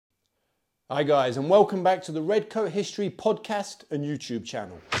Hi guys, and welcome back to the Redcoat History podcast and YouTube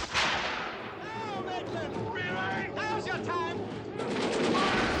channel. Now, Maitland! Really? Now's your time!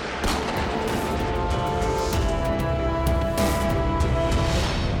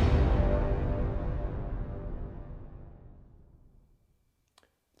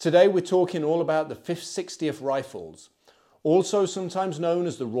 Today we're talking all about the 5th 60th Rifles, also sometimes known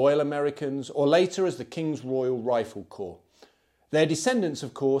as the Royal Americans or later as the King's Royal Rifle Corps. Their descendants,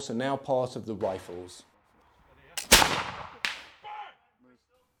 of course, are now part of the Rifles.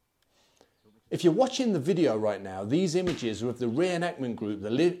 If you're watching the video right now, these images are of the reenactment group, the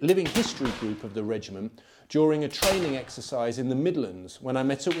living history group of the regiment, during a training exercise in the Midlands when I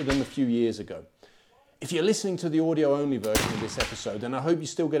met up with them a few years ago. If you're listening to the audio-only version of this episode, then I hope you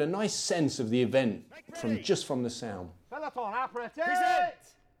still get a nice sense of the event just from the sound. Peloton, aperitif! Present!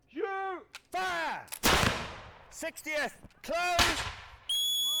 You! Fire! 60th, close!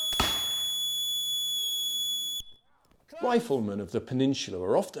 Riflemen of the Peninsula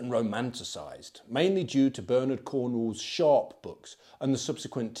are often romanticised, mainly due to Bernard Cornwell's Sharpe books and the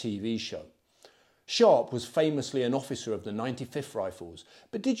subsequent TV show. Sharpe was famously an officer of the 95th Rifles,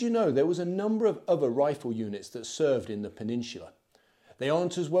 but did you know there was a number of other rifle units that served in the Peninsula? They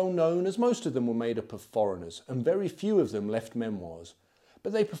aren't as well known as most of them were made up of foreigners, and very few of them left memoirs,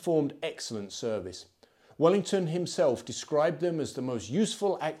 but they performed excellent service. Wellington himself described them as the most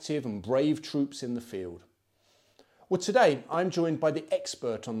useful, active and brave troops in the field. Well, today I'm joined by the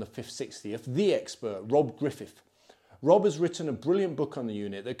expert on the 5th 60th, the expert, Rob Griffith. Rob has written a brilliant book on the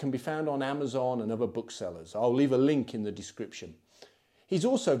unit that can be found on Amazon and other booksellers. I'll leave a link in the description. He's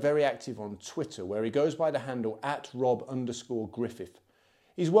also very active on Twitter, where he goes by the handle @Rob_Griffith.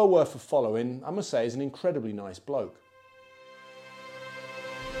 He's well worth a follow, and I must say he's an incredibly nice bloke.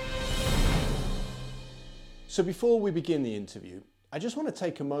 So before we begin the interview, I just want to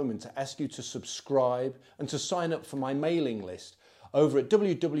take a moment to ask you to subscribe and to sign up for my mailing list over at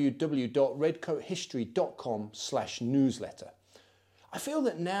www.redcoathistory.com/newsletter. I feel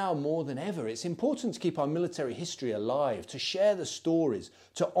that now more than ever it's important to keep our military history alive, to share the stories,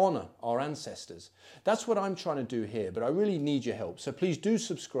 to honour our ancestors. That's what I'm trying to do here, but I really need your help, so please do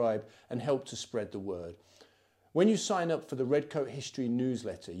subscribe and help to spread the word. When you sign up for the Redcoat History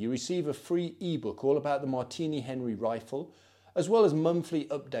newsletter, you receive a free ebook all about the Martini Henry rifle, as well as monthly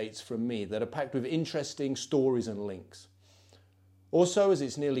updates from me that are packed with interesting stories and links. Also, as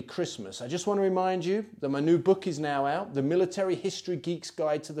it's nearly Christmas, I just want to remind you that my new book is now out, The Military History Geek's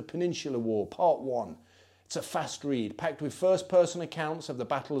Guide to the Peninsular War, Part 1. It's a fast read, packed with first-person accounts of the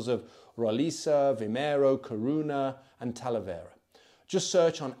battles of Roliça, Vimero, Corunna and Talavera. Just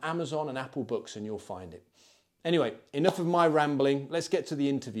search on Amazon and Apple Books and you'll find it. Anyway, enough of my rambling, let's get to the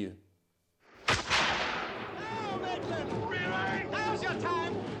interview. Now, Maitland! Really? Now's your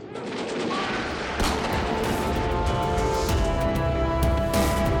time!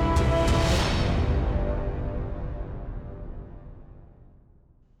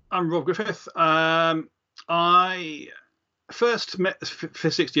 I'm Rob Griffith. I first met the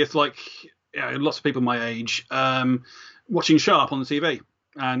 5th 60th, like lots of people my age, watching Sharpe on the TV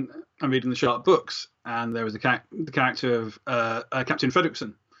and reading the Sharpe books. And there was the character of Captain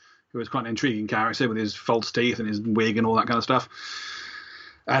Fredrickson, who was quite an intriguing character with his false teeth and his wig and all that kind of stuff.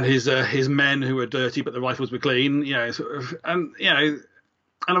 And his men who were dirty but the rifles were clean, and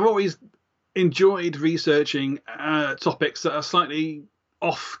I've always enjoyed researching topics that are slightly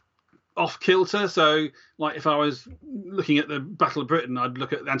off kilter. So, like if I was looking at the Battle of Britain, I'd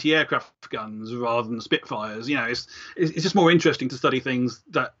look at anti-aircraft guns rather than the Spitfires. It's just more interesting to study things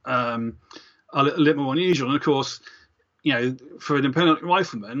that are a little more unusual. And of course, for an independent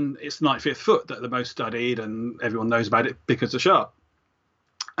rifleman, it's 95th Foot that are the most studied, and everyone knows about it because of Sharpe.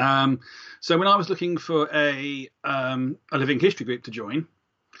 So when I was looking for a living history group to join,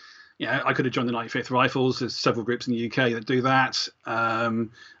 I could have joined the 95th Rifles. There's several groups in the UK that do that. I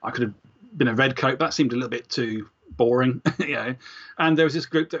could have been a redcoat. That seemed a little bit too boring, And there was this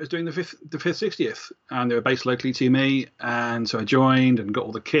group that was doing the 5th 60th, and they were based locally to me. And so I joined and got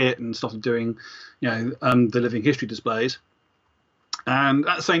all the kit and started doing, the living history displays. And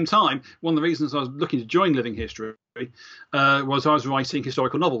at the same time, one of the reasons I was looking to join living history was I was writing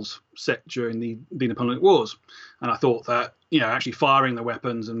historical novels set during the Napoleonic Wars. And I thought that, actually firing the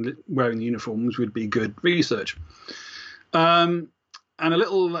weapons and wearing the uniforms would be good research. And a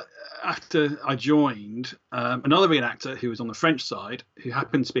little after I joined, another reenactor who was on the French side, who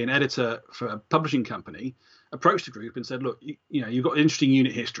happened to be an editor for a publishing company, approached the group and said, look, you've got an interesting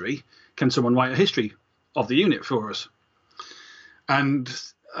unit history. Can someone write a history of the unit for us? And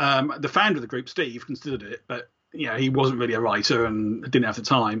the founder of the group, Steve, considered it, but he wasn't really a writer and didn't have the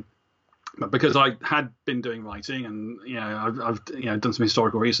time. But because I had been doing writing, and I've done some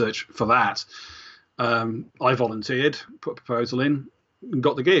historical research for that, I volunteered, put a proposal in, and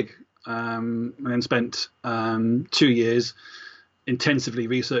got the gig, and then spent 2 years intensively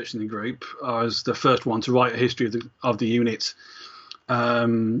researching the group. I was the first one to write a history of the unit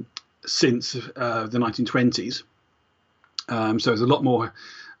since the 1920s. So there's a lot more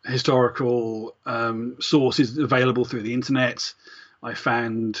historical sources available through the internet. I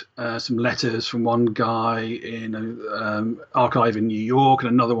found some letters from one guy in an archive in New York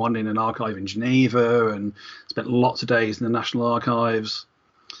and another one in an archive in Geneva, and spent lots of days in the National Archives.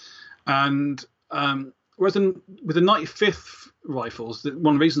 And whereas with the 95th Rifles,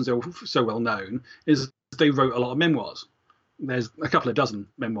 one of the reasons they're so well known is they wrote a lot of memoirs. There's a couple of dozen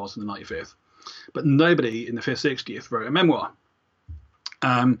memoirs in the 95th, but nobody in the 5th 60th wrote a memoir,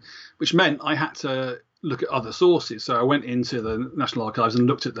 which meant I had to look at other sources. So I went into the National Archives and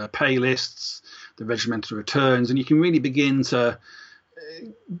looked at their pay lists, the regimental returns, and you can really begin to,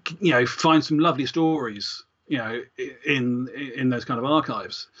 find some lovely stories, in those kind of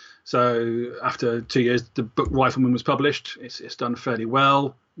archives. So after 2 years, the book Rifleman was published. It's done fairly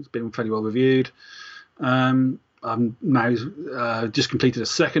well. It's been fairly well reviewed. I've now just completed a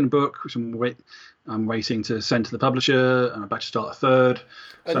second book, which I'm waiting to send to the publisher. I'm about to start a third.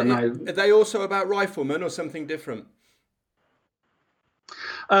 Are they also about riflemen or something different?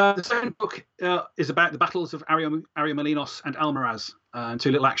 The second book is about the battles of Ariomelinos and Almaraz,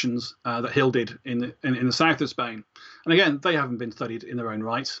 two little actions that Hill did in the south of Spain. And again, they haven't been studied in their own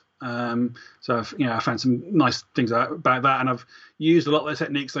right. So I found some nice things about that, and I've used a lot of the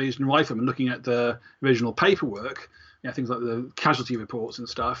techniques I used in Rifleman, looking at the original paperwork, things like the casualty reports and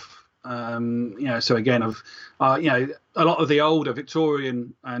stuff. So again, I've a lot of the older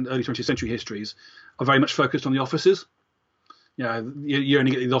Victorian and early 20th century histories are very much focused on the officers. You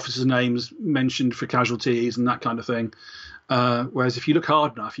only get the officers' names mentioned for casualties and that kind of thing. Whereas if you look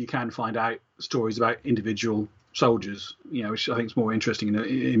hard enough, you can find out stories about individual soldiers, which I think is more interesting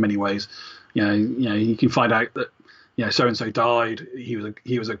in many ways. You can find out that so and so died. He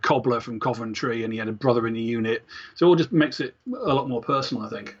was a cobbler from Coventry, and he had a brother in the unit. So it all just makes it a lot more personal, I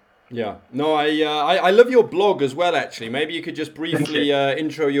think. Yeah. No, I love your blog as well, actually. Maybe you could just briefly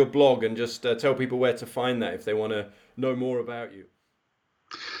intro your blog and just tell people where to find that if they want to know more about you.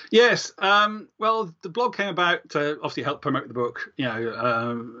 Yes. Well, the blog came about to obviously help promote the book.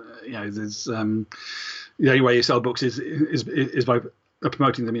 There's the only way you sell books is by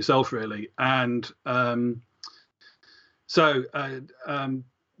promoting them yourself, really. And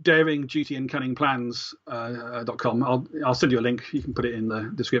Daring, Duty and Cunning Plans.com. I'll send you a link. You can put it in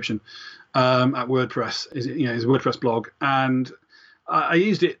the description. At WordPress is a WordPress blog, and I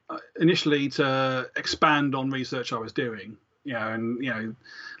used it initially to expand on research I was doing.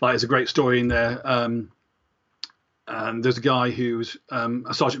 There's a great story in there. And there's a guy who's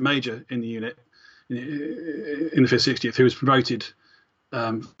a sergeant major in the unit in the 5th 60th who was promoted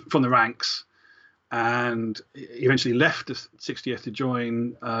from the ranks, and eventually left the 60th to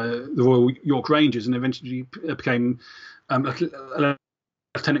join the Royal York Rangers, and eventually became a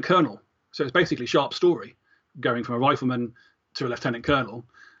lieutenant colonel. So it's basically a sharp story, going from a rifleman to a lieutenant colonel.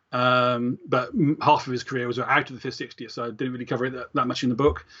 But half of his career was out of the 5th 60th, so I didn't really cover it that much in the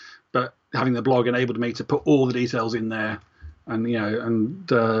book. But having the blog enabled me to put all the details in there, and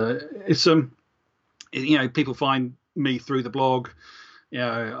it's people find me through the blog.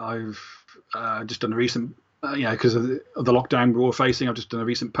 I've just done a recent, because of the lockdown we're all facing, I've just done a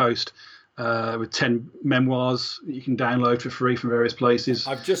recent post with 10 memoirs that you can download for free from various places.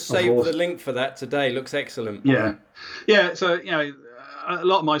 I've just saved the link for that today. Looks excellent. Yeah. So a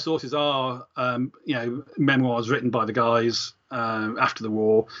lot of my sources are memoirs written by the guys after the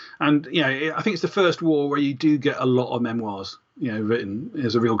war, and I think it's the first war where you do get a lot of memoirs written.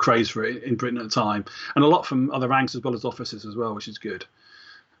 There's a real craze for it in Britain at the time, and a lot from other ranks as well as officers as well, which is good.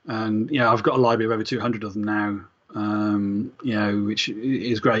 And I've got a library of over 200 of them now, which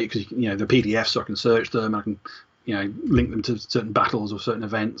is great because the PDFs, so I can search them, I can link them to certain battles or certain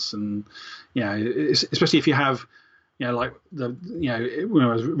events, and especially if you have when I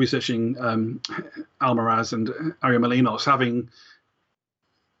was researching Almaraz and Ariomelinos, having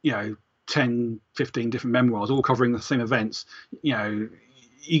 10, 15 different memoirs all covering the same events, you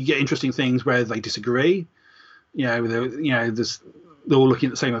get interesting things where they disagree. They're all looking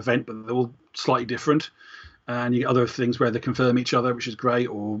at the same event, but they're all slightly different. And you get other things where they confirm each other, which is great,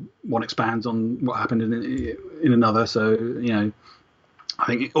 or one expands on what happened in another. So I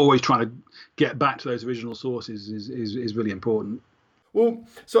think always trying to get back to those original sources is really important. Well,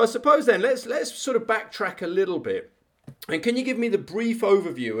 so I suppose then let's sort of backtrack a little bit. And can you give me the brief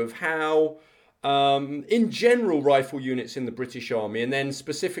overview of how, in general, rifle units in the British Army, and then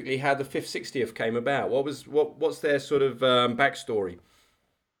specifically how the 5th 60th came about? What's their sort of backstory?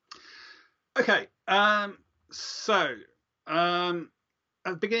 Okay, so at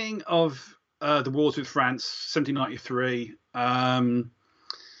the beginning of the wars with France, 1793,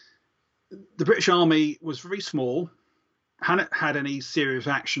 the British Army was very small, hadn't had any serious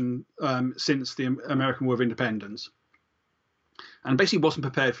action since the American War of Independence, and basically wasn't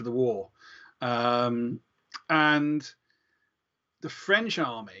prepared for the war. And the French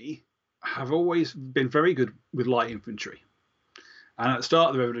army have always been very good with light infantry. And at the start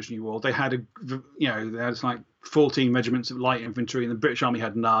of the Revolutionary War, they had like 14 regiments of light infantry, and the British Army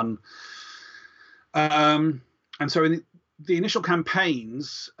had none. And so in the initial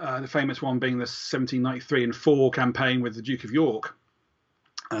campaigns, the famous one being the 1793 and 4 campaign with the Duke of York,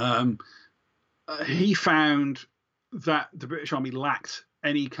 he found that the British Army lacked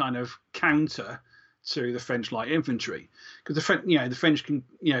any kind of counter to the French light infantry, because the French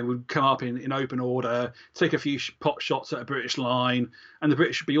would come up in open order, take a few pot shots at a British line, and the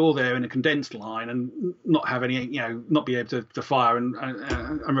British would be all there in a condensed line and not have any, not be able to fire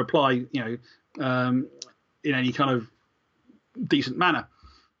and reply, in any kind of decent manner.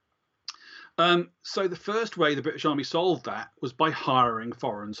 So the first way the British Army solved that was by hiring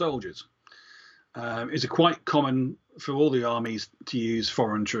foreign soldiers. It's quite common for all the armies to use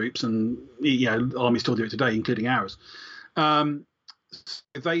foreign troops, and armies still do it today, including ours.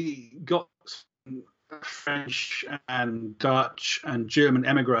 They got French and Dutch and German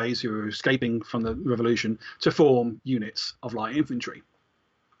emigres who were escaping from the revolution to form units of light infantry,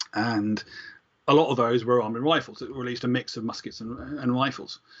 and a lot of those were armed with rifles, or at least a mix of muskets and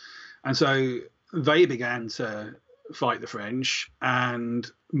rifles. And so they began to fight the French,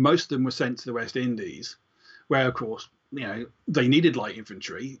 and most of them were sent to the West Indies, where, of course, they needed light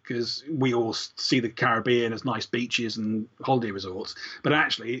infantry, because we all see the Caribbean as nice beaches and holiday resorts, but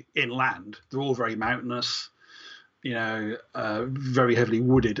actually inland they're all very mountainous, very heavily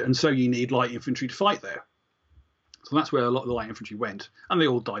wooded, and so you need light infantry to fight there. So that's where a lot of the light infantry went, and they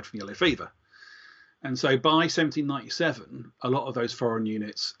all died from yellow fever. And so by 1797, a lot of those foreign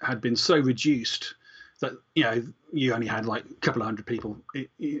units had been so reduced that you only had like a couple of hundred people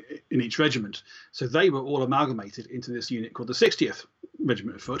in each regiment. So they were all amalgamated into this unit called the 60th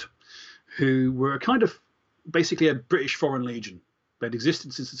Regiment of Foot, who were kind of basically a British Foreign Legion. They'd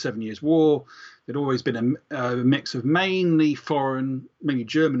existed since the 7 Years' War. They'd always been a mix of mainly foreign, mainly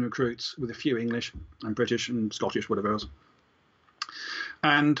German recruits with a few English and British and Scottish, whatever else.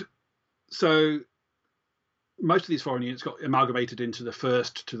 And so most of these foreign units got amalgamated into the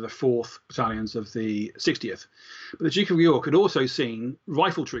 1st to the 4th battalions of the 60th. But the Duke of York had also seen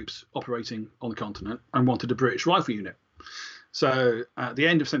rifle troops operating on the continent and wanted a British rifle unit. So at the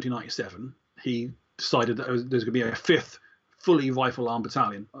end of 1797, he decided that there's going to be a 5th fully rifle-armed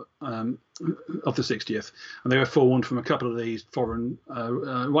battalion of the 60th, and they were formed from a couple of these foreign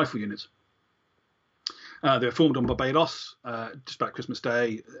rifle units. They were formed on Barbados just about Christmas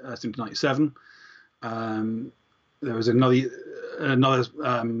Day, 1797. There was another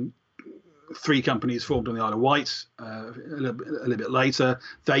 3 companies formed on the Isle of Wight a little bit later.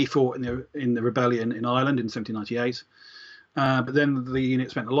 They fought in the rebellion in Ireland in 1798. But then the unit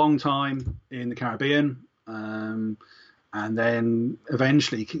spent a long time in the Caribbean, and then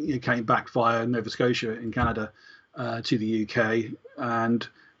eventually came back via Nova Scotia in Canada to the UK, and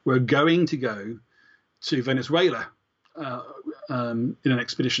were going to go to Venezuela in an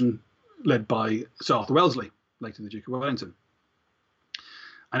expedition led by Sir Arthur Wellesley, later the Duke of Wellington.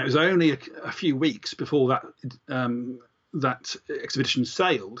 And it was only a few weeks before that expedition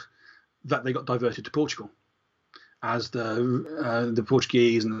sailed that they got diverted to Portugal, as the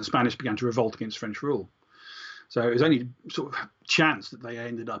Portuguese and the Spanish began to revolt against French rule. So it was only sort of chance that they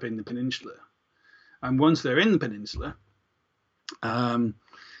ended up in the Peninsula. And once they're in the Peninsula,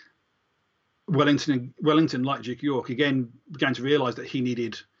 Wellington, like Duke of York, again began to realise that he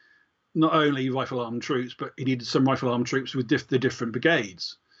needed not only rifle-armed troops, but he needed some rifle-armed troops with the different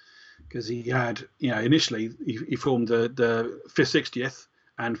brigades. Because he had, initially he formed the 5th 60th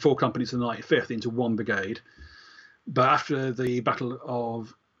and 4 companies of the 95th into one brigade. But after the Battle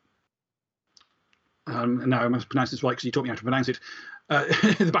of, now I must pronounce this right because you taught me how to pronounce it,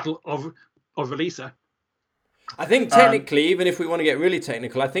 the Battle of Releasa. I think technically, even if we want to get really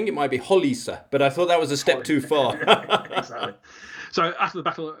technical, I think it might be Holisa, but I thought that was a step too far. Exactly. So after the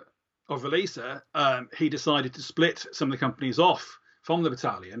Battle of Releasa, he decided to split some of the companies off from the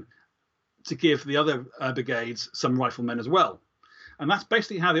battalion to give the other brigades some riflemen as well. And that's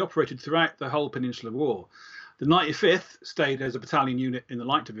basically how they operated throughout the whole Peninsular War. The 95th stayed as a battalion unit in the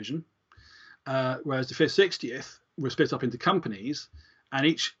light division, whereas the 5th 60th were split up into companies, and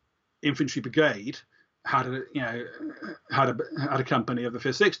each infantry brigade had a company of the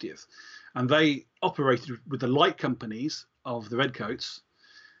 5th 60th, and they operated with the light companies of the Redcoats.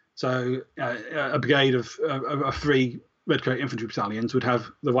 So a brigade of 3 Redcoat infantry battalions would have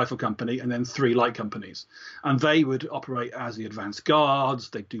the rifle company and then 3 light companies, and they would operate as the advanced guards.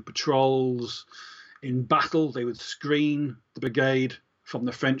 They'd do patrols. In battle, they would screen the brigade from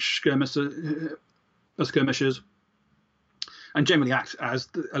the French skirmishers, and generally act as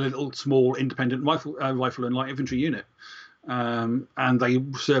a little small independent rifle and light infantry unit. And they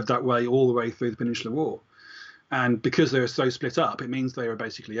served that way all the way through the Peninsular War. And because they were so split up, it means they were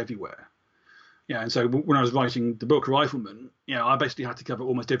basically everywhere. Yeah, and so when I was writing the book Rifleman, I basically had to cover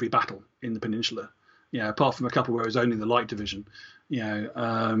almost every battle in the Peninsula. Apart from a couple where it was only the light division.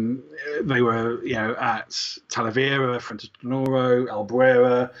 They were, at Talavera, Fuente Sonoro,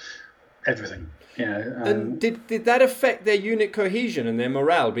 Albuera, everything. And did that affect their unit cohesion and their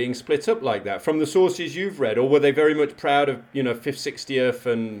morale being split up like that from the sources you've read, or were they very much proud of 5th 60th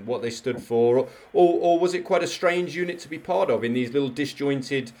and what they stood for, or was it quite a strange unit to be part of in these little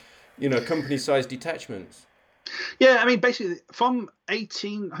disjointed, company-sized detachments? Yeah, I mean, basically from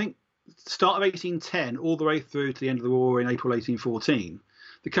start of 1810 all the way through to the end of the war in April 1814,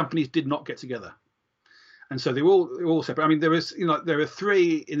 the companies did not get together. And so they were all separate. I mean, there were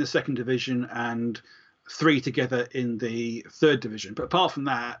 3 in the 2nd division and 3 together in the 3rd division. But apart from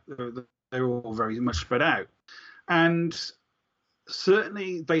that, they were all very much spread out. And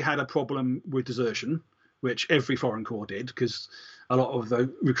certainly they had a problem with desertion, which every foreign corps did, because a lot of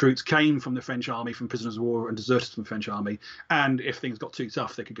the recruits came from the French army, from prisoners of war, and deserted from the French army. And if things got too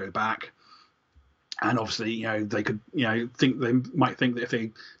tough, they could go back. And obviously, they could, might think that if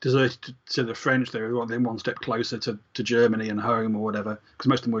they deserted to the French, they were then one step closer to Germany and home or whatever, because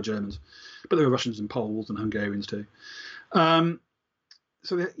most of them were Germans, but there were Russians and Poles and Hungarians too. But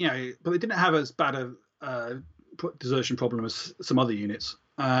they didn't have as bad a desertion problem as some other units.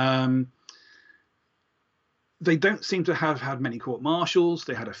 They don't seem to have had many court-martials.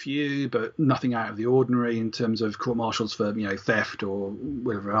 They had a few, but nothing out of the ordinary in terms of court-martials for theft or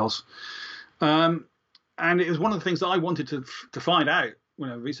whatever else. And it was one of the things that I wanted to find out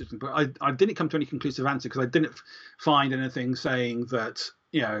when I was researching, but I didn't come to any conclusive answer because I didn't find anything saying that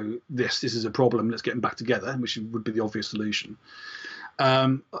this is a problem. Let's get them back together, which would be the obvious solution.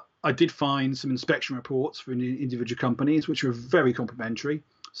 I did find some inspection reports for individual companies, which were very complimentary,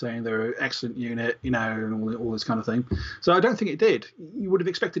 saying they're an excellent unit, and all this kind of thing. So I don't think it did. You would have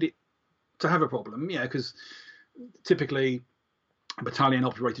expected it to have a problem, because typically a battalion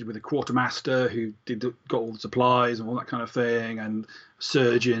operated with a quartermaster who got all the supplies and all that kind of thing, and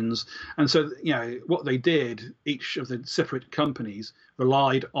surgeons. And so, what they did, each of the separate companies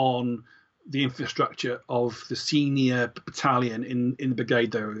relied on the infrastructure of the senior battalion in the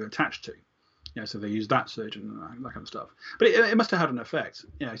brigade they were attached to. So they used that surgeon and that kind of stuff. But it must have had an effect.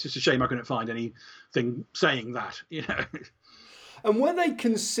 It's just a shame I couldn't find anything saying that. And were they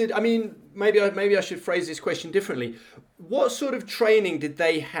considered? I mean, maybe I should phrase this question differently. What sort of training did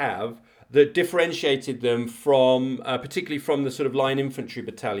they have that differentiated them from, particularly from the sort of line infantry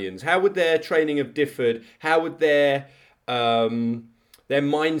battalions? How would their training have differed? How would their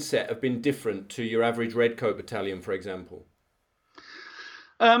mindset have been different to your average Redcoat battalion, for example?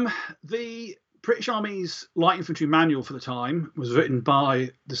 The British Army's light infantry manual for the time was written by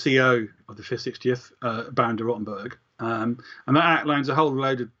the CO of the 5th 60th, Baron de Rottenberg. And that outlines a whole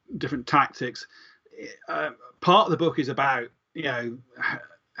load of different tactics. Part of the book is about,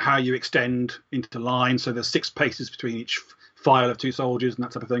 how you extend into line. So there's 6 paces between each file of 2 soldiers and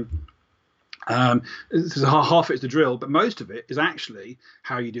that type of thing. Half of it's the drill, but most of it is actually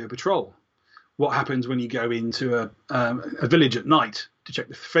how you do a patrol. What happens when you go into a village at night to check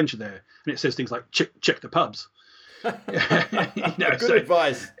the French are there? And it says things like, check the pubs. Good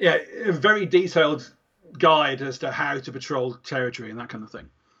advice. Yeah, a very detailed guide as to how to patrol territory and that kind of thing.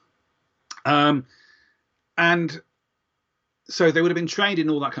 And so they would have been trained in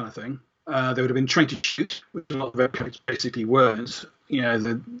all that kind of thing. They would have been trained to shoot, which a lot of redcoats basically weren't.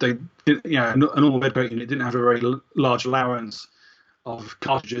 A normal redcoat unit didn't have a very large allowance of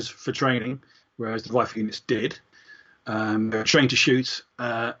cartridges for training, whereas the rifle units did. They were trained to shoot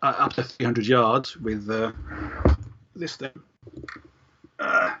up to 300 yards with this thing,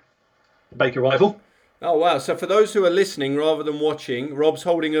 Baker rifle. Oh wow! So for those who are listening rather than watching, Rob's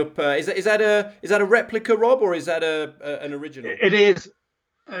holding up. Is that a replica, Rob, or is that an original? It is.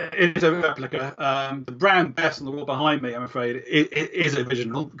 It is a replica. The brown vest on the wall behind me, I'm afraid, it is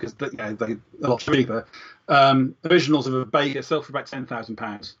original because they're a lot cheaper. Originals of a Bay sell for about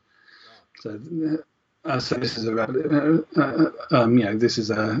 £10,000. So, so this is a replica. This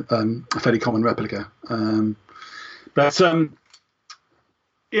is a fairly common replica. So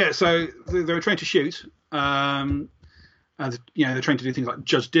they were trained to shoot. And they're trained to do things like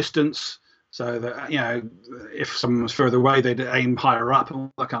judge distance. So that if someone was further away, they'd aim higher up and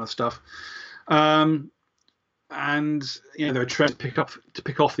all that kind of stuff. And they were trained to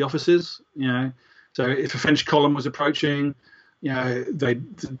pick off the officers. So if a French column was approaching, they'd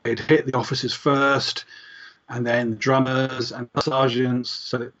hit the officers first, and then the drummers and the sergeants,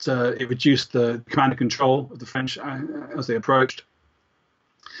 so that it reduced the command and control of the French as they approached.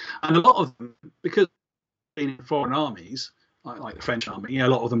 And a lot of them, because in foreign armies, like the French army, a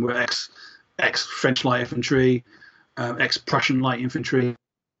lot of them were ex-French light infantry, ex-Prussian light infantry,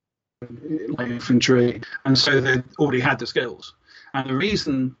 and so they already had the skills. And the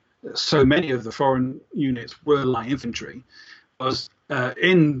reason that so many of the foreign units were light infantry was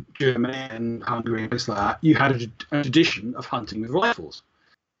in Germany and Hungary and places like that, you had a tradition of hunting with rifles.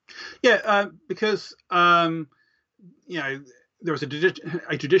 Because there was a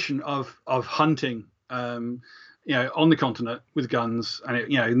tradition of hunting. On the continent with guns, and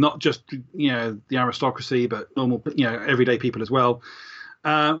not just the aristocracy, but normal everyday people as well.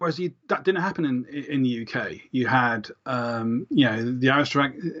 Whereas that didn't happen in the UK. You had the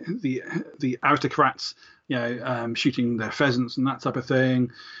aristocrats shooting their pheasants and that type of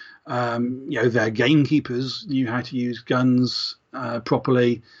thing. Their gamekeepers knew how to use guns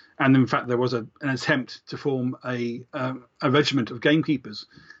properly, and in fact there was an attempt to form a regiment of gamekeepers,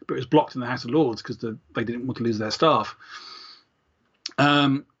 but it was blocked in the House of Lords because they didn't want to lose their staff.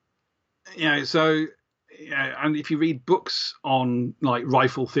 And if you read books on like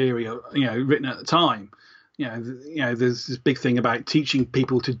rifle theory, written at the time, there's this big thing about teaching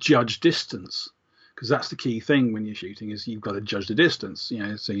people to judge distance, because that's the key thing when you're shooting, is you've got to judge the distance,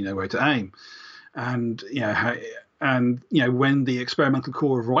 so you know where to aim. And when the Experimental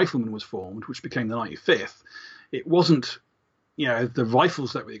Corps of Riflemen was formed, which became the 95th, it wasn't the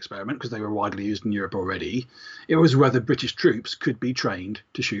rifles that were the experiment, because they were widely used in Europe already. It was whether British troops could be trained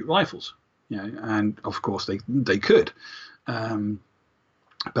to shoot rifles, and of course they could.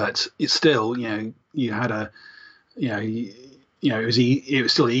 But it's still, you had it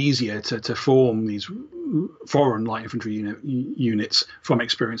was still easier to form these foreign light infantry units from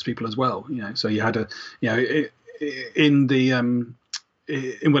experienced people as well. So you had in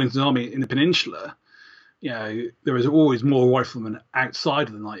Wellington's army in the Peninsular, there was always more riflemen outside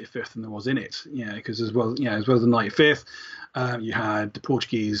of the 95th than there was in it. Because as well as the 95th, you had the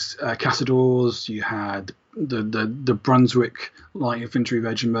Portuguese Caçadores, you had the Brunswick Light Infantry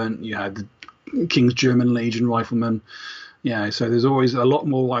Regiment, you had the King's German Legion Riflemen. So there's always a lot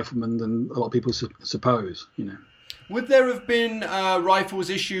more riflemen than a lot of people suppose. Would there have been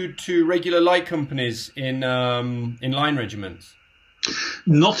rifles issued to regular light companies in line regiments?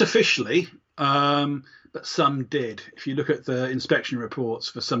 Not officially. But some did. If you look at the inspection reports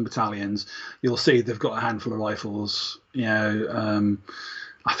for some battalions, you'll see they've got a handful of rifles. I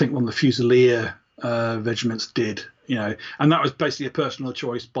think one of the Fusilier regiments did. And that was basically a personal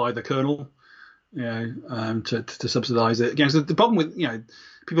choice by the colonel. To subsidise it. Again, so the problem with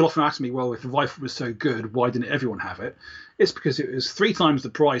people often ask me, well, if the rifle was so good, why didn't everyone have it? It's because it was 3 times the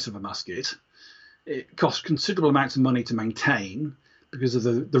price of a musket. It cost considerable amounts of money to maintain, because of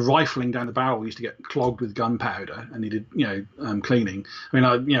the rifling down the barrel used to get clogged with gunpowder and needed cleaning. I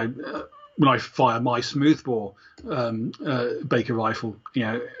mean, when I fire my smoothbore Baker rifle,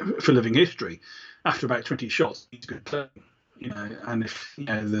 for living history, after about 20 shots, it's good cleaning. And if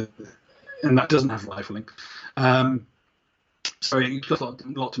and that doesn't have rifling. So it costs a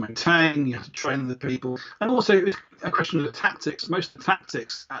lot to maintain. You have to train the people, and also it was a question of the tactics. Most of the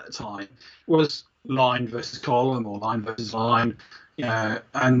tactics at the time was line versus column or line versus line.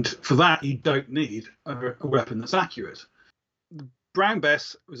 And for that, you don't need a weapon that's accurate. The Brown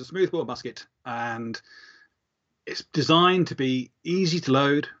Bess was a smoothbore musket, and it's designed to be easy to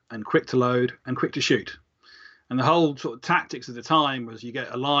load and quick to shoot. And the whole sort of tactics at the time was you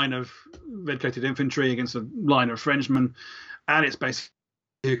get a line of red-coated infantry against a line of Frenchmen, and it's basically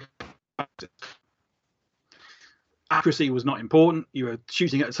accuracy was not important. You were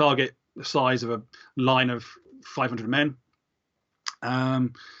shooting at a target the size of a line of 500 men.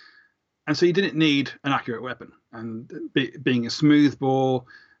 And so you didn't need an accurate weapon. And being a smoothbore,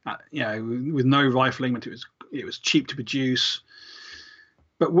 with no rifling, meant it was cheap to produce.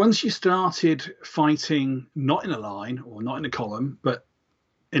 But once you started fighting not in a line or not in a column, but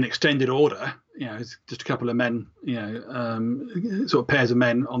in extended order, it's just a couple of men, sort of pairs of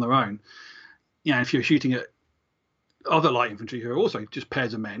men on their own. If you're shooting at other light infantry who are also just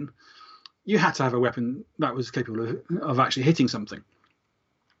pairs of men, you had to have a weapon that was capable of actually hitting something.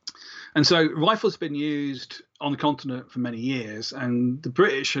 And so rifles have been used on the continent for many years, and the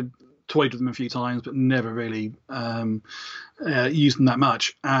British had toyed with them a few times, but never really used them that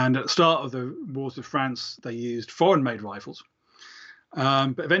much. And at the start of the wars with France, they used foreign-made rifles.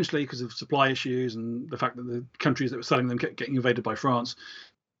 But eventually, because of supply issues and the fact that the countries that were selling them kept getting invaded by France,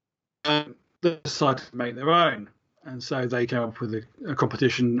 they decided to make their own. And so they came up with a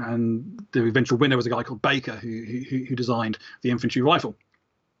competition, and the eventual winner was a guy called Baker, who designed the infantry rifle.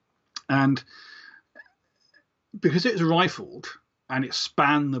 And because it was rifled and it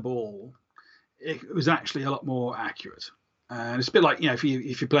spanned the ball, it was actually a lot more accurate. And it's a bit like, if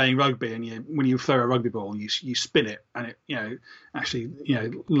you're playing rugby and when you throw a rugby ball, you spin it and it actually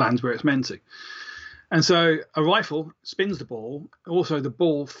lands where it's meant to. And so a rifle spins the ball. Also, the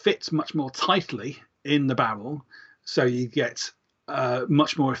ball fits much more tightly in the barrel, so you get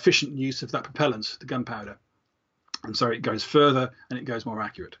much more efficient use of that propellant, the gunpowder. And so it goes further and it goes more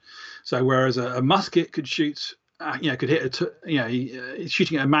accurate. So whereas a musket could shoot, could hit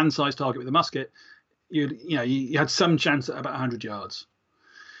shooting at a man-sized target with a musket, you had some chance at about 100 yards.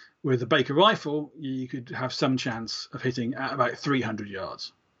 With a Baker rifle, you could have some chance of hitting at about 300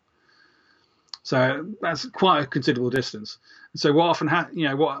 yards. So that's quite a considerable distance. And so what often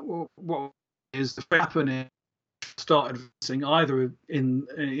what is the happen is start advancing either in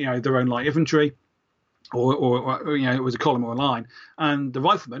their own light infantry, or it was a column or a line, and the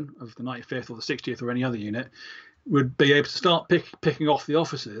riflemen of the 95th or the 60th or any other unit would be able to start picking off the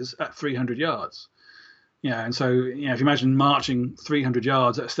officers at 300 yards. And so if you imagine marching 300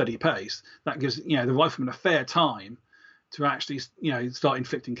 yards at a steady pace, that gives the riflemen a fair time to actually start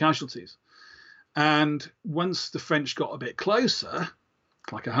inflicting casualties. And once the French got a bit closer,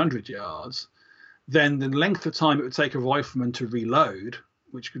 like 100 yards, then the length of time it would take a rifleman to reload,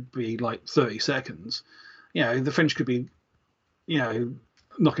 which could be like 30 seconds, the French could be,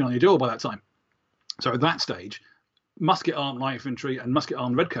 knocking on your door by that time. So at that stage, musket-armed light infantry and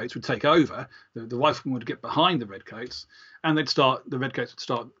musket-armed redcoats would take over. The riflemen would get behind the redcoats, and the redcoats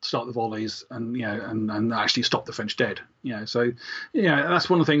would start the volleys and actually stop the French dead. So that's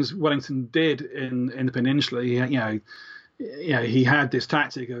one of the things Wellington did in the Peninsula. He had this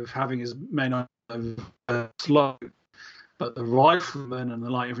tactic of having his men on a slope, but the riflemen and the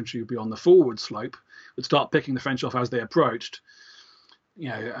light infantry would be on the forward slope, would start picking the French off as they approached,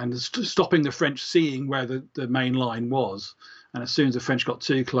 and stopping the French seeing where the main line was. And as soon as the French got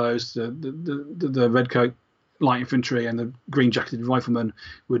too close, the redcoat light infantry and the green jacketed riflemen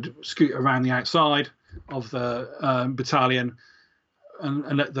would scoot around the outside of the battalion,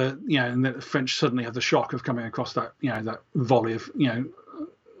 and let the French suddenly have the shock of coming across that that volley of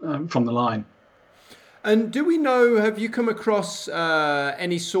from the line. And do we know, have you come across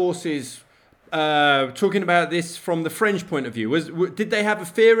any sources talking about this from the French point of view? Did they have a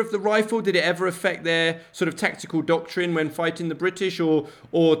fear of the rifle? Did it ever affect their sort of tactical doctrine when fighting the British, or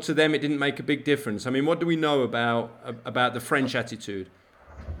to them it didn't make a big difference? I mean, what do we know about the French attitude?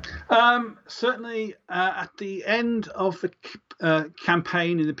 Certainly, at the end of the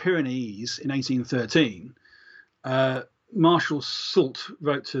campaign in the Pyrenees in 1813, Marshal Soult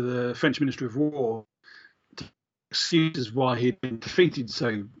wrote to the French Minister of War to excuses why he'd been defeated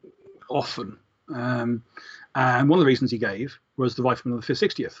so often. And one of the reasons he gave was the riflemen of the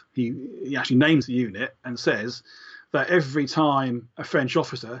 560th. He actually names the unit and says that every time a French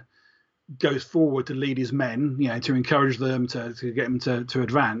officer goes forward to lead his men, to encourage them, to get them to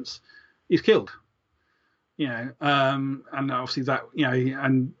advance, he's killed. And obviously that,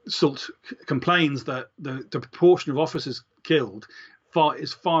 and Soult complains that the proportion of officers killed far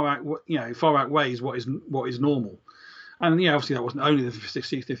outweighs what is normal. And obviously that wasn't only the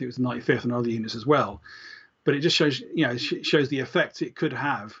 60th, it was the 95th and other units as well. But it just shows shows the effect it could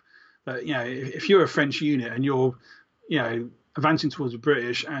have. That if you're a French unit and you're advancing towards the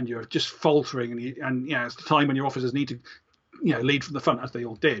British and you're just faltering, and it's the time when your officers need to lead from the front, as they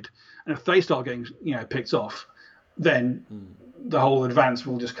all did. And if they start getting picked off, then the whole advance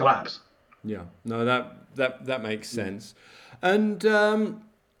will just collapse. Yeah, no, that makes sense. And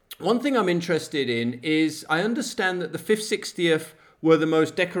one thing I'm interested in is I understand that the 560th were the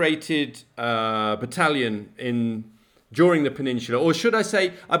most decorated battalion during the Peninsula, or should I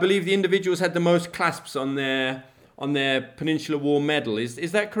say, I believe the individuals had the most clasps on their Peninsular War medal.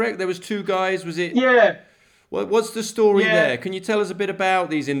 Is that correct? There was 2 guys. Was it? Yeah. What's the story there? Can you tell us a bit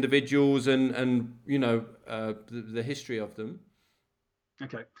about these individuals and the history of them?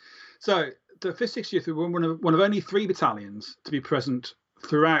 Okay, so the 5th 60th were one of only 3 battalions to be present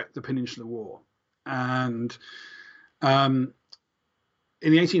throughout the Peninsular War, and in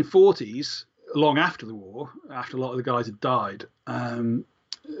the 1840s, long after the war, after a lot of the guys had died,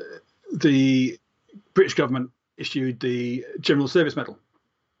 the British government issued the General Service Medal,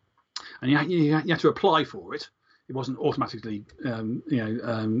 and you had to apply for it. It wasn't automatically, given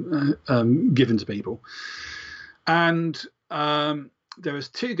to people. And there was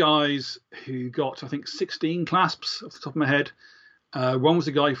 2 guys who got, I think, 16 clasps off the top of my head. One was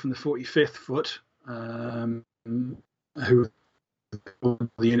a guy from the 45th Foot, who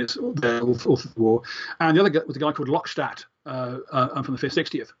the units all through the war, and the other guy was a guy called Lockstadt, from the 5th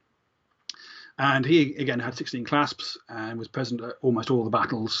 60th, and he again had 16 clasps and was present at almost all the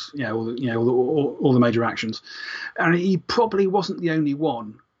battles, all the major actions, and he probably wasn't the only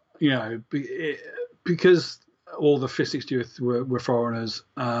one, because all the 5th 60th were foreigners.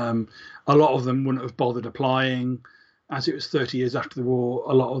 A lot of them wouldn't have bothered applying, as it was 30 years after the war.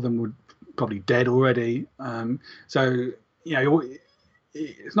 A lot of them were probably dead already.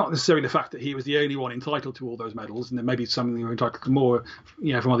 It's not necessarily the fact that he was the only one entitled to all those medals, and there may be some who were entitled to more,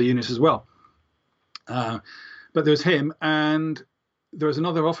 from other units as well. But there was him, and there was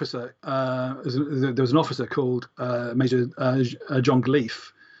another officer. There was an officer called Major John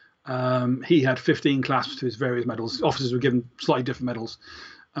Gleaf. He had 15 clasps to his various medals. Officers were given slightly different medals,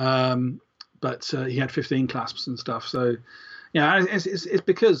 but he had 15 clasps and stuff. So, it's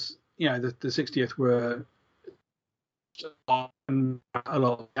because the 60th were on a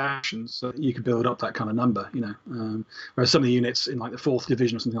lot of actions, so you could build up that kind of number, whereas some of the units in like the 4th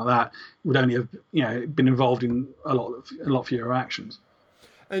Division or something like that would only have been involved in a lot fewer actions.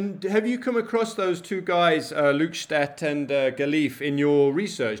 And have you come across those 2 guys, Lukestedt and Galif, in your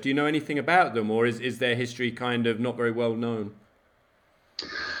research? Do you know anything about them, or is their history kind of not very well known?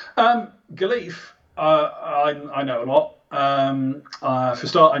 Galif, I know a lot. For a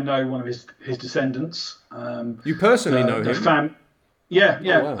start, I know one of his descendants. You personally know him? Yeah.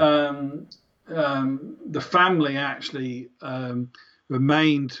 Oh, wow. The family actually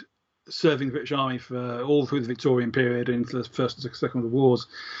remained serving the British Army for all through the Victorian period into the First and Second World Wars.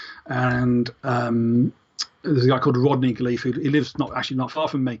 And there's a guy called Rodney Galif who lives not far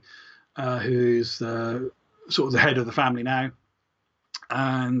from me, who's sort of the head of the family now.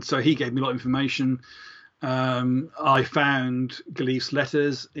 And so he gave me a lot of information. I found Galif's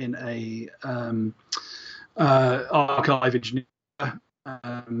letters in a archive in Geneva.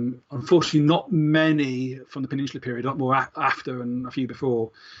 Unfortunately, not many from the Peninsular period, not more after and a few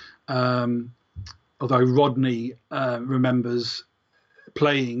before. Although Rodney remembers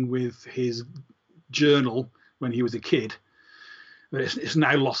playing with his journal when he was a kid, but it's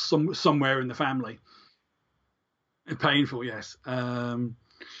now lost somewhere in the family. Painful, yes.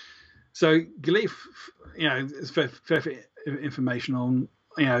 So Galif, there's fair information on,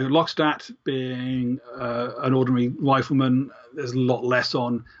 Lockstadt being an ordinary rifleman. There's a lot less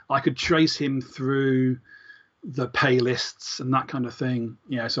on. I could trace him through the pay lists and that kind of thing,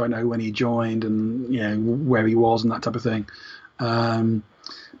 so I know when he joined and where he was and that type of thing.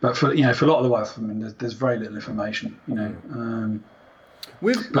 But for a lot of the riflemen, there's very little information,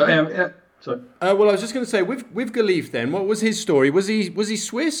 So, well, I was just going to say, with Galif then, what was his story? Was he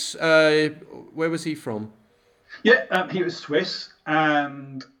Swiss? Where was he from? Yeah, he was Swiss,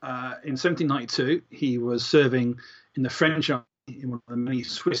 and in 1792 he was serving in the French army in one of the many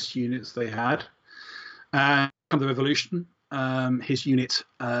Swiss units they had. And after the revolution, his unit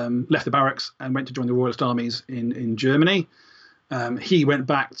left the barracks and went to join the Royalist armies in Germany. He went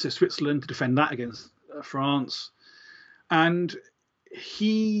back to Switzerland to defend that against France, and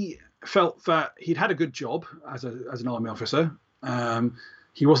he felt that he'd had a good job as an army officer.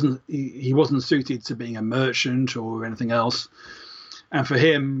 He wasn't suited to being a merchant or anything else, and for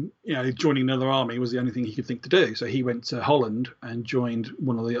him, joining another army was the only thing he could think to do. So he went to Holland and joined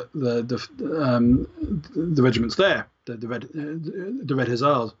one of the regiments there, the Red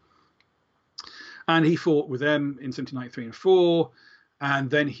Hussars, and he fought with them in 1793 and 4.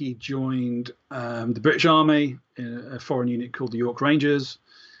 And then he joined the British Army in a foreign unit called the York Rangers.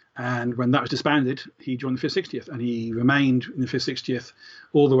 And when that was disbanded, he joined the 5th 60th, and he remained in the 5th 60th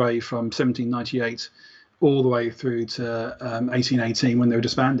all the way from 1798 all the way through to 1818 when they were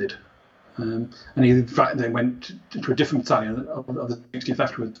disbanded. And he, in fact, they went to a different battalion of the 60th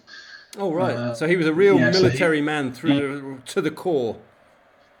afterwards. Oh, right. So he was a real military man to the core.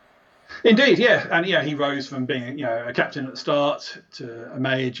 Indeed, yeah. And he rose from being a captain at the start to a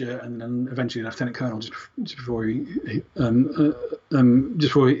major and then eventually a lieutenant colonel just before he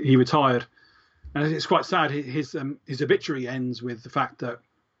retired. And it's quite sad. His obituary ends with the fact that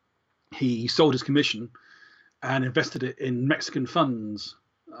he sold his commission and invested it in Mexican funds,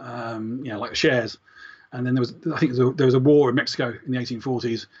 like shares. And then there was a war in Mexico in the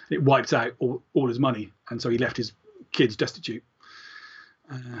 1840s. It wiped out all his money, and so he left his kids destitute.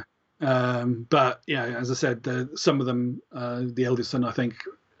 But as I said, some of them, the eldest son, I think,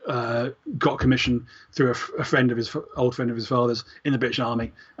 got commission through a old friend of his father's in the British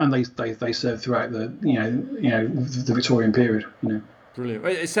Army, and they served throughout the Victorian period. Brilliant.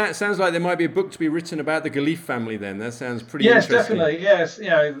 It sounds like there might be a book to be written about the Galif family. Then that sounds pretty interesting. Definitely. Yes,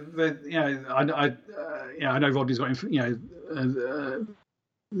 I know Rodney's got information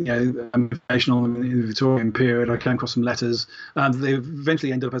on them in the Victorian period. I came across some letters. They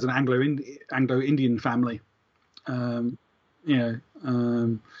eventually ended up as an Anglo-Indian family. And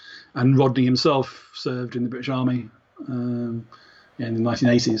Rodney himself served in the British Army in the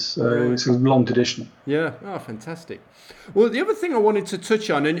 1980s. So it's a long tradition. Yeah. Oh, fantastic. Well, the other thing I wanted to touch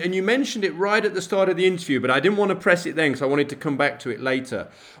on, and you mentioned it right at the start of the interview, but I didn't want to press it then because I wanted to come back to it later,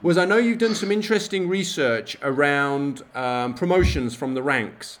 was I know you've done some interesting research around promotions from the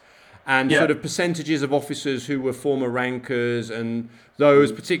ranks and sort of percentages of officers who were former rankers, and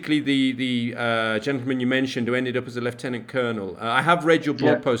those, particularly the gentleman you mentioned who ended up as a lieutenant colonel. I have read your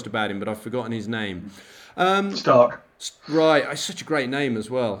blog post about him, but I've forgotten his name. Stark. Right, it's such a great name as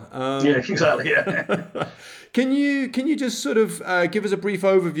well. Yeah, exactly. Yeah. Can you just sort of give us a brief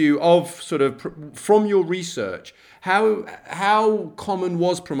overview of sort of from your research how common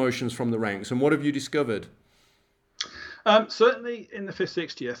was promotions from the ranks, and what have you discovered? Certainly in the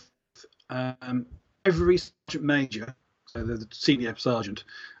 5th 60th, every sergeant major, so the senior sergeant,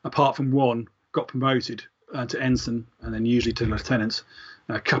 apart from one, got promoted to ensign and then usually to lieutenant.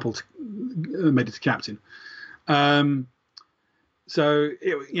 A couple made it to captain. So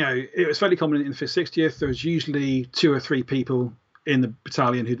it was fairly common in the 5th 60th. There was usually 2 or 3 people in the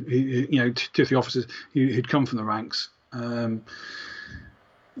battalion who 2 or 3 officers who'd come from the ranks.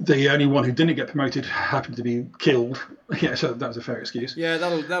 The only one who didn't get promoted happened to be killed. Yeah, so that was a fair excuse. Yeah,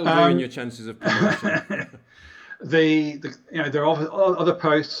 that'll ruin your chances of promotion. There are other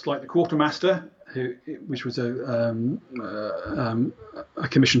posts like the quartermaster, which was a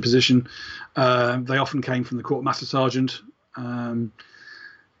commissioned position. They often came from the quartermaster sergeant. In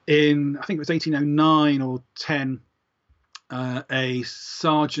I think it was 1809 or 10, a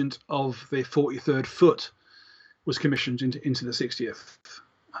sergeant of the 43rd Foot was commissioned into the 60th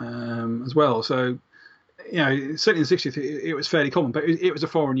as well. So certainly in the 60th it was fairly common, but it was a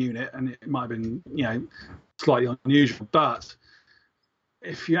foreign unit and it might have been slightly unusual. But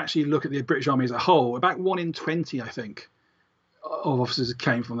if you actually look at the British Army as a whole, about 1 in 20, I think, of officers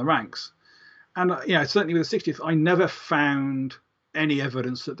came from the ranks. And certainly with the 60th, I never found any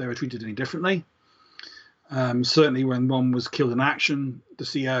evidence that they were treated any differently. Certainly when one was killed in action, the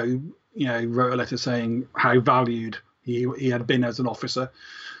CO, wrote a letter saying how valued he had been as an officer.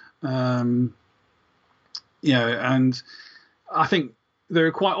 And I think they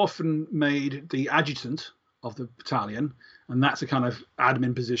were quite often made the adjutant of the battalion, and that's a kind of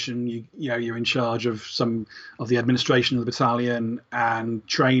admin position. You're in charge of some of the administration of the battalion and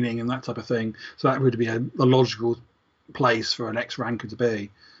training and that type of thing. So that would be a logical place for an ex-ranker to be.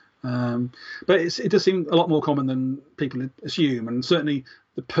 But it does seem a lot more common than people assume, and certainly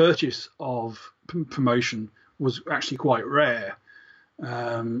the purchase of promotion was actually quite rare.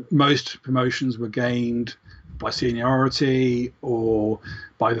 Most promotions were gained by seniority or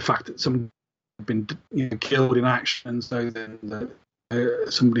by the fact that someone had been killed in action, and so then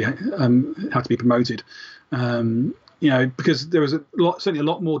somebody had to be promoted. Because there was certainly a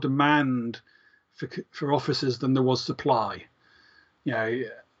lot more demand for officers than there was supply. So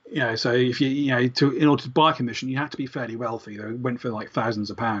if in order to buy a commission, you had to be fairly wealthy. They went for like thousands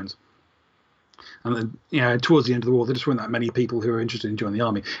of pounds. And then, towards the end of the war, there just weren't that many people who were interested in joining the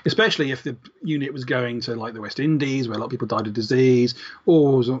army, especially if the unit was going to like the West Indies, where a lot of people died of disease,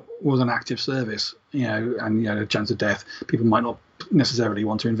 or was an active service, and a chance of death. People might not necessarily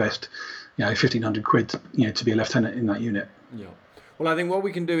want to invest, 1,500 quid, to be a lieutenant in that unit. Yeah. Well, I think what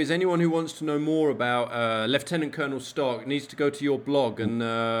we can do is anyone who wants to know more about Lieutenant Colonel Stark needs to go to your blog and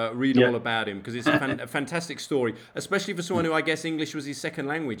read all about him, because it's a fantastic story, especially for someone who I guess English was his second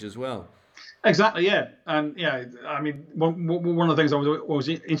language as well. Exactly, yeah. And I mean, one of the things I was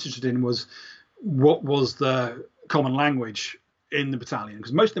interested in was what was the common language in the battalion,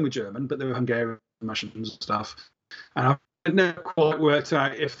 because most of them were German, but there were Hungarian, Russians and stuff. And I never quite worked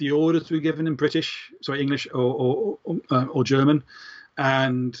out if the orders were given in English or German.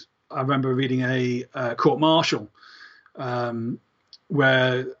 And I remember reading a court martial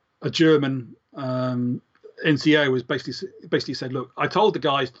where a German NCO was basically said, look, I told the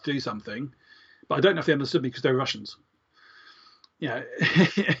guys to do something, but I don't know if they understood me because they were Russians. Yeah,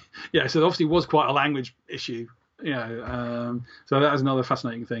 yeah. So there obviously was quite a language issue. So that was another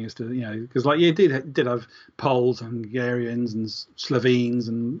fascinating thing, as to because like you did have Poles and Hungarians and Slovenes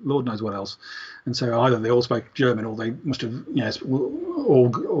and Lord knows what else, and so either they all spoke German or they must have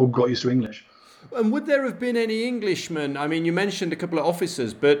all got used to English. And would there have been any Englishmen? I mean, you mentioned a couple of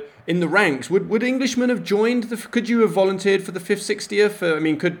officers, but in the ranks, would Englishmen have joined? Could you have volunteered for the 5th, 60th? I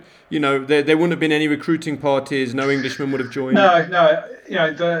mean, there wouldn't have been any recruiting parties? No Englishman would have joined? No.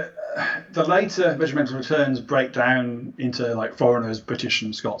 The later regimental returns break down into like foreigners, British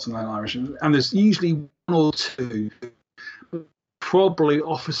and Scots and then Irish, and there's usually one or two, probably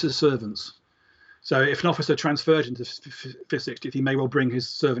officers' servants. So if an officer transferred into 5th, 60th, he may well bring his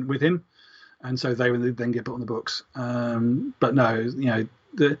servant with him. And so they would then get put on the books. But no,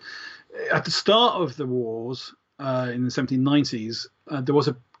 at the start of the wars in the 1790s, there was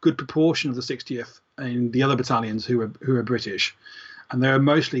a good proportion of the 60th and the other battalions who were British, and they were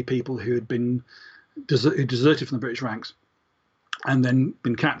mostly people who had been who deserted from the British ranks, and then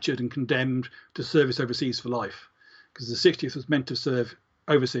been captured and condemned to service overseas for life, because the 60th was meant to serve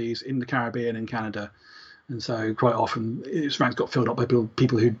overseas in the Caribbean and Canada, and so quite often its ranks got filled up by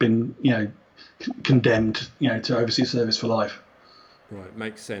people who'd been condemned, to overseas service for life. Right,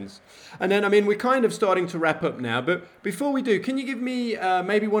 makes sense. And then, I mean, we're kind of starting to wrap up now, but before we do, can you give me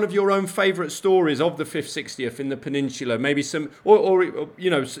maybe one of your own favourite stories of the 5th, 60th in the Peninsula? Maybe some, or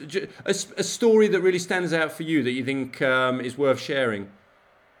a story that really stands out for you that you think is worth sharing,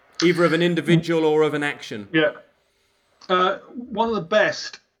 either of an individual or of an action. Yeah. One of the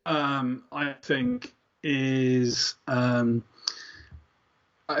best, I think, is a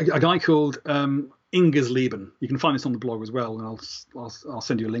guy called Ingersleben. You can find this on the blog as well, and I'll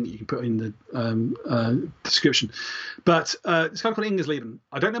send you a link. You can put it in the description. But this guy called Ingersleben,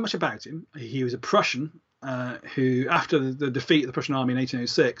 I don't know much about him. He was a Prussian who, after the defeat of the Prussian army in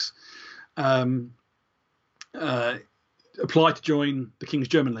 1806, applied to join the King's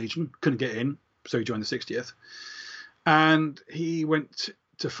German Legion. Couldn't get in, so he joined the 60th. And he went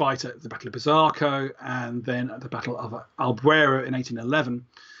to fight at the Battle of Bizarco and then at the Battle of Albuera in 1811.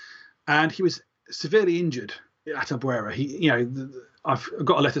 And he was severely injured at Albuera. I've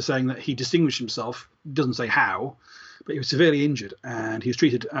got a letter saying that he distinguished himself. Doesn't say how, but he was severely injured, and he was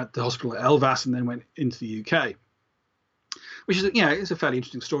treated at the hospital at Elvas and then went into the UK. Which is, it's a fairly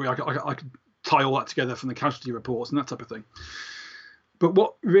interesting story. I could tie all that together from the casualty reports and that type of thing. But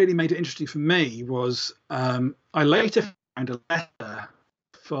what really made it interesting for me was I later found a letter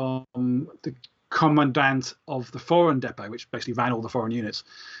from the commandant of the foreign depot, which basically ran all the foreign units,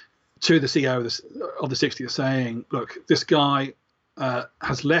 to the CEO of the 60th, saying, look, this guy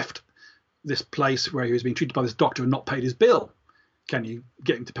has left this place where he was being treated by this doctor and not paid his bill. Can you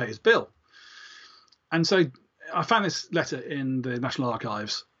get him to pay his bill? And so I found this letter in the National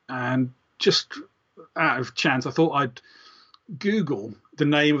Archives, and just out of chance, I thought I'd Google the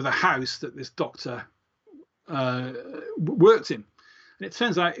name of the house that this doctor worked in. And it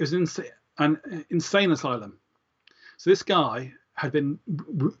turns out it was an insane asylum. So this guy had been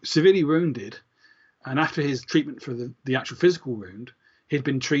severely wounded, and after his treatment for the actual physical wound, he'd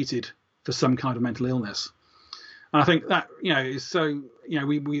been treated for some kind of mental illness. And I think that is so.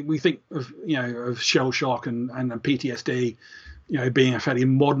 We think of shell shock and PTSD, being a fairly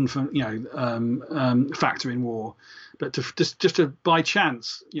modern factor in war, but just to by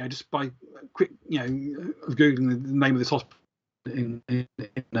chance, just by quick of googling the name of this hospital in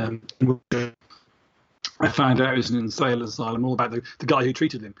I found out it was an insane asylum, all about the guy who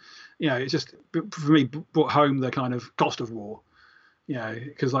treated him. It just, for me, brought home the kind of cost of war.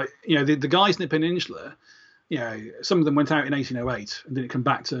 Because the guys in the Peninsula, some of them went out in 1808 and didn't come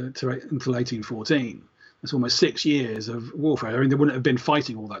back until 1814. That's almost 6 years of warfare. I mean, they wouldn't have been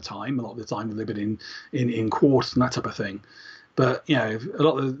fighting all that time. A lot of the time they've been in quarters and that type of thing. But a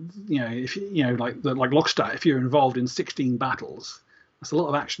lot of if like Lockstadt, if you're involved in 16 battles, that's a lot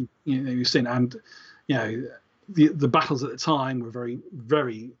of action. You've seen, and the battles at the time were very,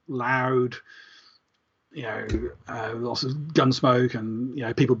 very loud. Lots of gun smoke and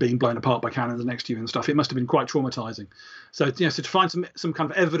people being blown apart by cannons next to you and stuff. It must have been quite traumatizing. So so to find some kind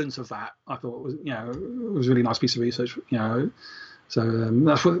of evidence of that, I thought was it was a really nice piece of research. So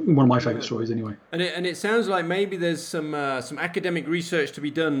that's one of my favourite stories, anyway. And it sounds like maybe there's some academic research to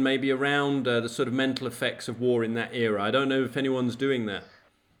be done, maybe around the sort of mental effects of war in that era. I don't know if anyone's doing that.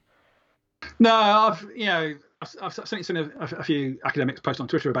 No, I've certainly seen a few academics post on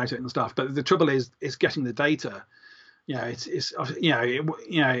Twitter about it and stuff. But the trouble is getting the data. it's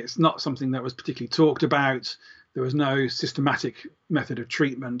not something that was particularly talked about. There was no systematic method of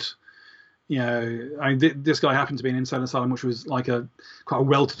treatment. This guy happened to be in an insane asylum, which was like quite a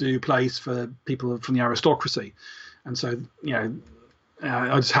well-to-do place for people from the aristocracy, and so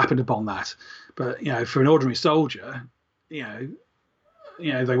I just happened upon that. But for an ordinary soldier, they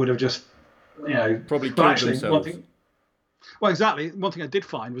would have just probably killed themselves. Well, exactly. One thing I did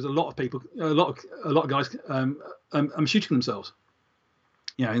find was a lot of guys shooting themselves.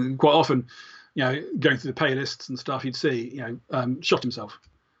 And quite often, going through the pay lists and stuff, you'd see, shot himself.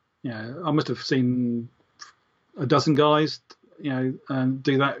 I must have seen a dozen guys, do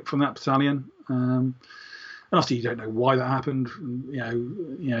that from that battalion. And obviously, you don't know why that happened.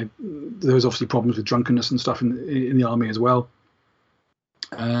 There was obviously problems with drunkenness and stuff in the army as well.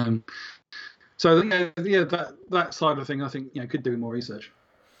 So that side of the thing, I think, could do more research.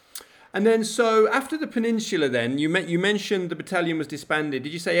 And then, so after the Peninsula, then you mentioned the battalion was disbanded.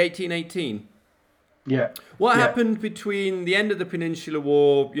 Did you say 1818? Yeah. What happened between the end of the Peninsular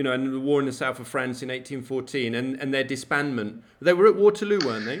War, and the war in the south of France in 1814, and their disbandment? They were at Waterloo,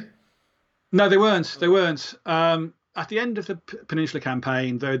 weren't they? No, they weren't. They weren't. At the end of the Peninsular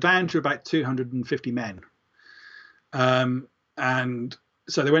campaign, they were down to about 250 men, and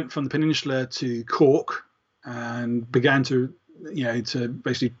so they went from the Peninsula to Cork and began to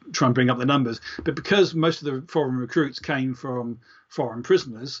basically try and bring up the numbers. But because most of the foreign recruits came from foreign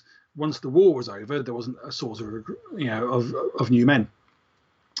prisoners, once the war was over, there wasn't a source of new men.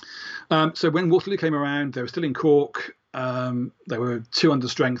 So when Waterloo came around, they were still in Cork. They were too under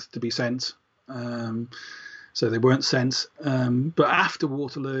strength to be sent, so they weren't sent. But after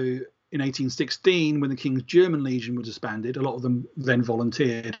Waterloo, in 1816, when the King's German Legion were disbanded, a lot of them then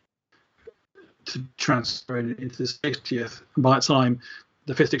volunteered to transfer into the 60th. And by that time,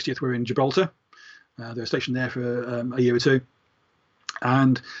 the 5th, 60th were in Gibraltar. They were stationed there for a year or two.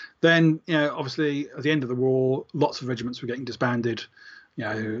 And then, obviously, at the end of the war, lots of regiments were getting disbanded.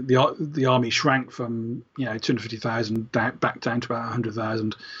 The army shrank from 250,000 back down to about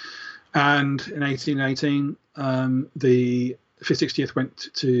 100,000. And in 1818, the 5th, 60th went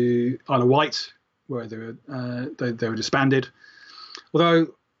to Isle of Wight, where they were disbanded.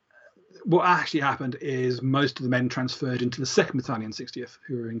 Although what actually happened is most of the men transferred into the 2nd Battalion 60th,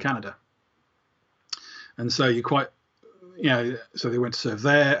 who were in Canada. And so so they went to serve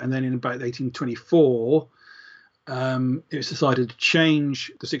there. And then in about 1824, it was decided to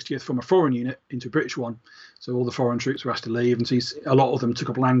change the 60th from a foreign unit into a British one. So all the foreign troops were asked to leave, and so a lot of them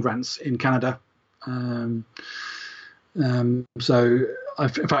took up land grants in Canada. So in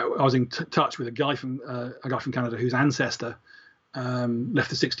fact, I was in touch with a guy from Canada whose ancestor left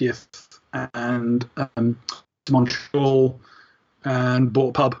the 60th and to Montreal and bought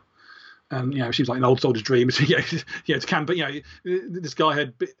a pub. And it seems like an old soldier's dream to camp. But this guy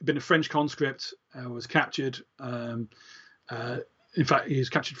had been a French conscript, was captured. In fact, he was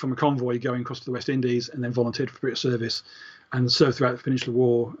captured from a convoy going across to the West Indies, and then volunteered for British service, and served throughout the Peninsular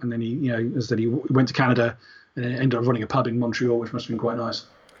War. And then he went to Canada, and then ended up running a pub in Montreal, which must have been quite nice.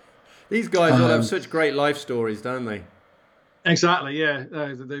 These guys all have such great life stories, don't they? Exactly, yeah,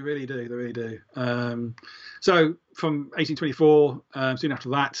 they really do. They really do. So from 1824, soon after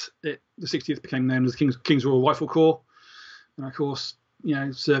that, the 60th became known as the King's Royal Rifle Corps, and of course,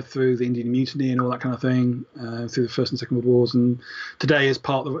 served through the Indian Mutiny and all that kind of thing, through the First and Second World Wars, and today is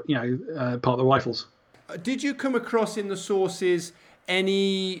part of the Rifles. Did you come across in the sources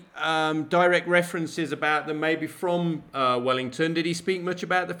any direct references about them, maybe from Wellington? Did he speak much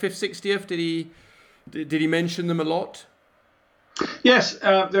about the 5th, 60th? Did he mention them a lot? Yes,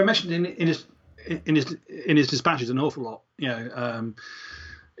 they're mentioned in his dispatches an awful lot.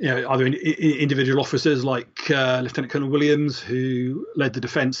 Either individual officers like Lieutenant Colonel Williams, who led the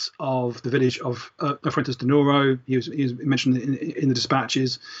defence of the village of Fuentes de Noro. He was mentioned in the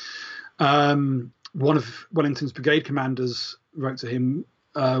dispatches. One of Wellington's brigade commanders wrote to him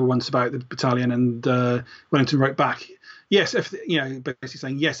once about the battalion, and Wellington wrote back, yes, basically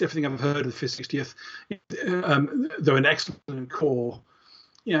saying, yes, everything I've heard of the 5th, 60th, they're an excellent corps.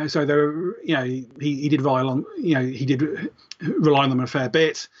 So they were, he did rely on, he did rely on them a fair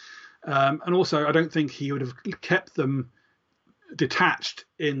bit. And also, I don't think he would have kept them detached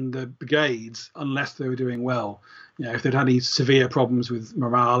in the brigades unless they were doing well. If they'd had any severe problems with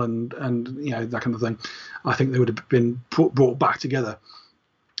morale and that kind of thing, I think they would have been brought back together.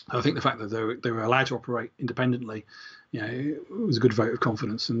 I think the fact that they were allowed to operate independently, it was a good vote of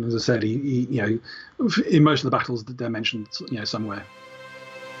confidence. And as I said, he in most of the battles that they're mentioned, somewhere.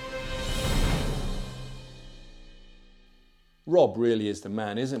 Rob really is the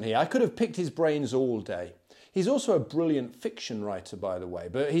man, isn't he? I could have picked his brains all day. He's also a brilliant fiction writer, by the way,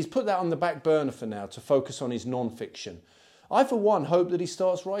 but he's put that on the back burner for now to focus on his non-fiction. I, for one, hope that he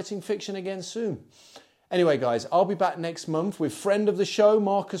starts writing fiction again soon. Anyway, guys, I'll be back next month with friend of the show,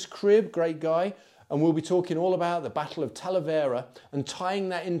 Marcus Cribb, great guy, and we'll be talking all about the Battle of Talavera and tying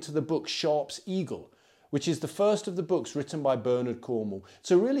that into the book Sharp's Eagle, which is the first of the books written by Bernard Cornwell.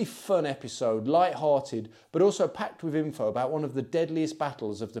 It's a really fun episode, light-hearted, but also packed with info about one of the deadliest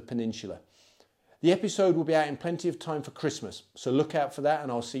battles of the Peninsula. The episode will be out in plenty of time for Christmas, so look out for that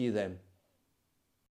and I'll see you then.